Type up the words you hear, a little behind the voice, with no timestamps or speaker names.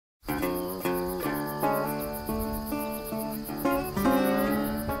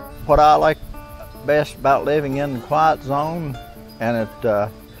what I like best about living in the quiet zone, and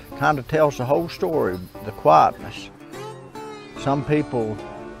it kind of tells the whole story, the quietness. Some people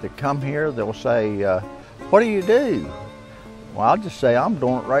that come here, they'll say, what do you do? Well, I'll just say, I'm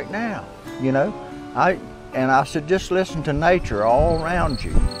doing it right now, you know. And I said, just listen to nature all around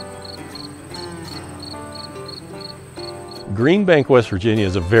you. Green Bank, West Virginia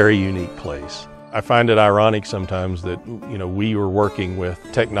is a very unique place. I find it ironic sometimes that, you know, we are working with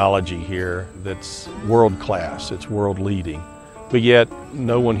technology here that's world class, it's world leading, but yet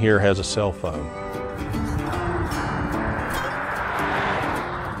no one here has a cell phone.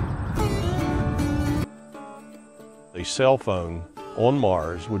 A cell phone on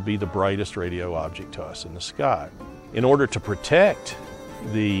Mars would be the brightest radio object to us in the sky. In order to protect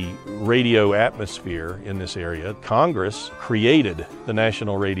the radio atmosphere in this area, Congress created the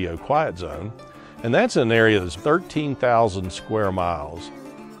National Radio Quiet Zone, and that's an area that's 13,000 square miles.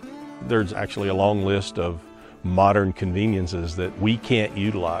 There's actually a long list of modern conveniences that we can't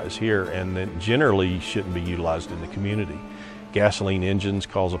utilize here and that generally shouldn't be utilized in the community. Gasoline engines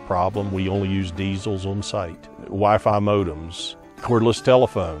cause a problem. We only use diesels on site. Wi-Fi modems, cordless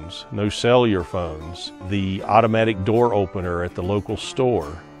telephones, no cellular phones, the automatic door opener at the local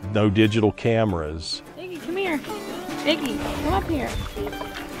store, no digital cameras. Iggy, come here. Iggy, come up here.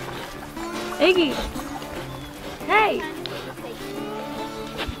 Iggy. Hey.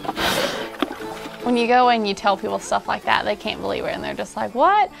 When you go and you tell people stuff like that, they can't believe it, and they're just like,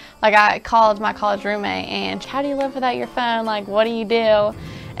 what? Like, I called my college roommate, and how do you live without your phone? Like, what do you do?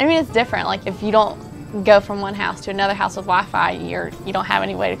 I mean, it's different. Like, if you don't go from one house to another house with Wi-Fi, you don't have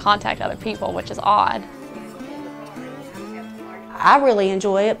any way to contact other people, which is odd. I really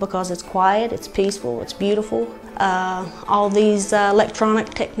enjoy it because it's quiet, it's peaceful, it's beautiful. All these electronic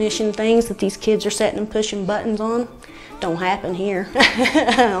technician things that these kids are sitting and pushing buttons on don't happen here.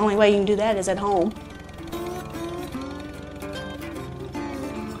 The only way you can do that is at home.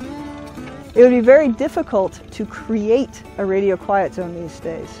 It would be very difficult to create a radio quiet zone these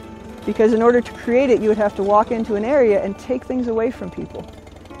days, because in order to create it, you would have to walk into an area and take things away from people.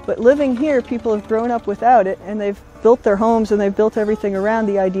 But living here, people have grown up without it, and they've built their homes and they've built everything around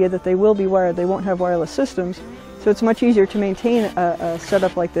the idea that they will be wired, they won't have wireless systems. So it's much easier to maintain a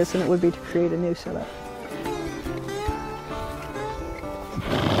setup like this than it would be to create a new setup.